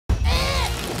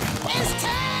It's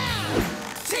time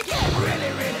to get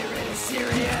really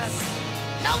serious.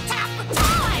 No time for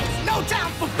toys! No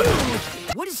time for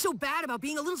food! What is so bad about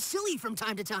being a little silly from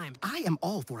time to time? I am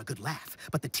all for a good laugh,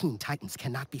 but the Teen Titans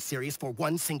cannot be serious for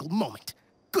one single moment.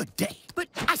 Good day. But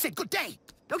I said good day!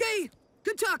 okay,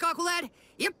 good talk, Aqualad.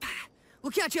 Yep,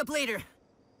 we'll catch up later.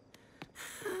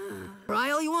 Try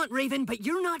all you want, Raven, but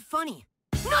you're not funny.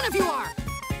 None of you are!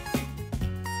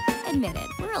 Admit it,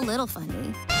 we're a little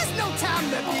funny. There's no time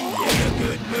to be in a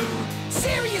good mood.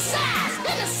 Serious eyes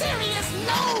and a serious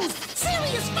nose.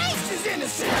 Serious faces in a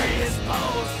serious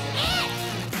pose.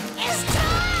 It's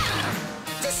time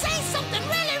to say something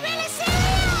really serious.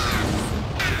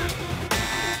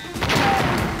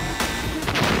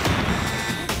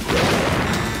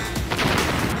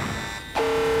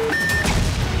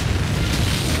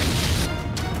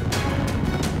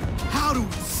 How do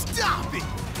we stop it?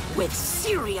 With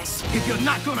serious. If you're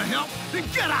not gonna help, then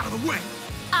get out of the way!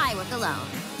 I work alone.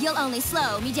 You'll only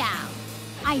slow me down.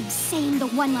 I'm saying the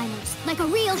one-liners like a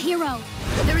real hero.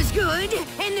 There is good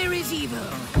and there is evil,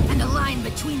 and the line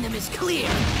between them is clear.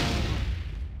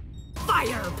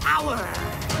 Firepower!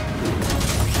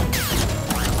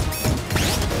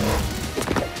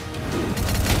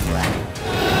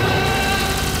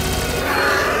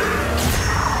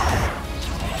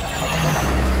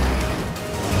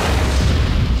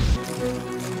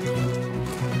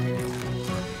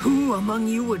 Who among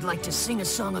you would like to sing a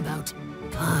song about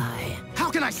pie? How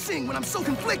can I sing when I'm so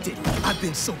conflicted? I've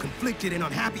been so conflicted and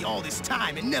unhappy all this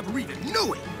time and never even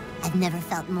knew it! I've never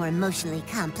felt more emotionally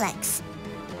complex.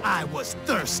 I was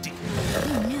thirsty.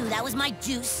 You knew that was my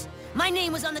juice. My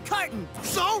name was on the carton.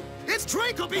 So? It's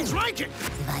drink or be drinking!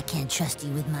 If I can't trust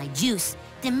you with my juice,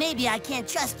 then maybe I can't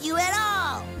trust you at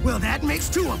all. Well, that makes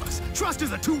two of us. Trust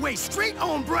is a two-way street,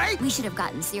 hombre! We should have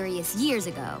gotten serious years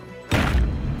ago.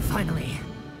 Finally,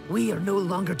 we are no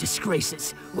longer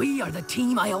disgraces. We are the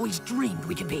team I always dreamed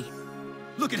we could be.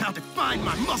 Look at how defined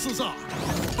my muscles are.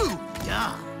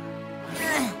 Booyah!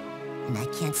 And I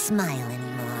can't smile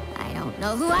anymore. I don't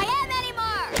know who I am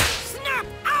anymore! Snap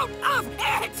out of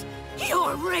it!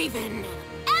 You're Raven!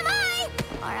 Am I?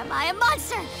 Or am I a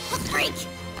monster? A freak?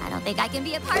 I don't think I can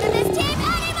be a part of this team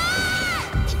anymore!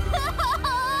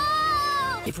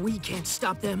 If we can't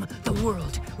stop them, the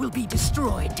world will be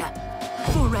destroyed.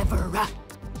 Forever.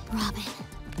 Robin.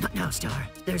 Not now, Star.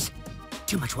 There's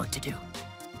too much work to do.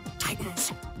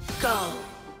 Titans, go!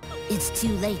 It's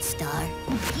too late, Star.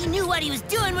 He knew what he was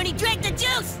doing when he drank the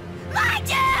juice! My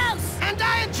juice! And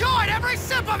I enjoyed every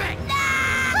sip of it! No!